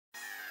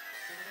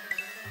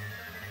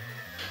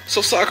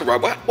So Sakurai,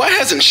 why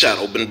hasn't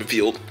Shadow been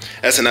revealed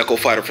as an Echo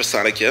Fighter for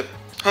Sonic yet?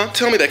 Huh?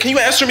 Tell me that. Can you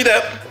answer me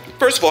that?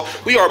 First of all,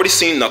 we already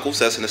seen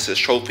Knuckles as an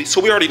assist trophy, so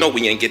we already know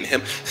we ain't getting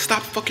him.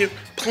 Stop fucking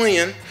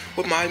playing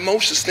with my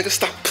emotions, nigga.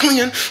 Stop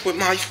playing with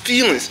my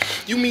feelings.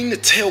 You mean to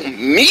tell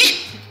me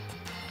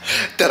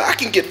that I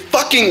can get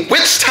fucking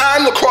witch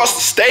time across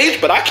the stage,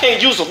 but I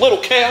can't use a little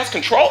chaos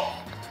control?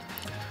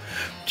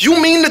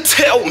 You mean to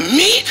tell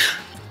me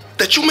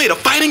that you made a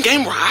fighting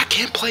game where I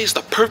can't play as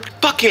the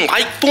perfect fucking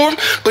light form,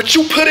 but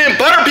you put in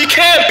Butter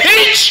Pecan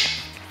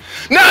Peach?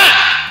 Nah!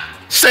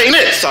 Saying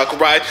it,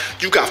 Sakurai.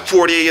 You got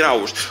 48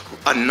 hours.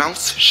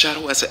 Announce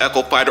Shadow as an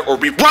Echo Fighter or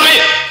be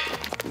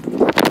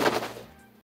riot!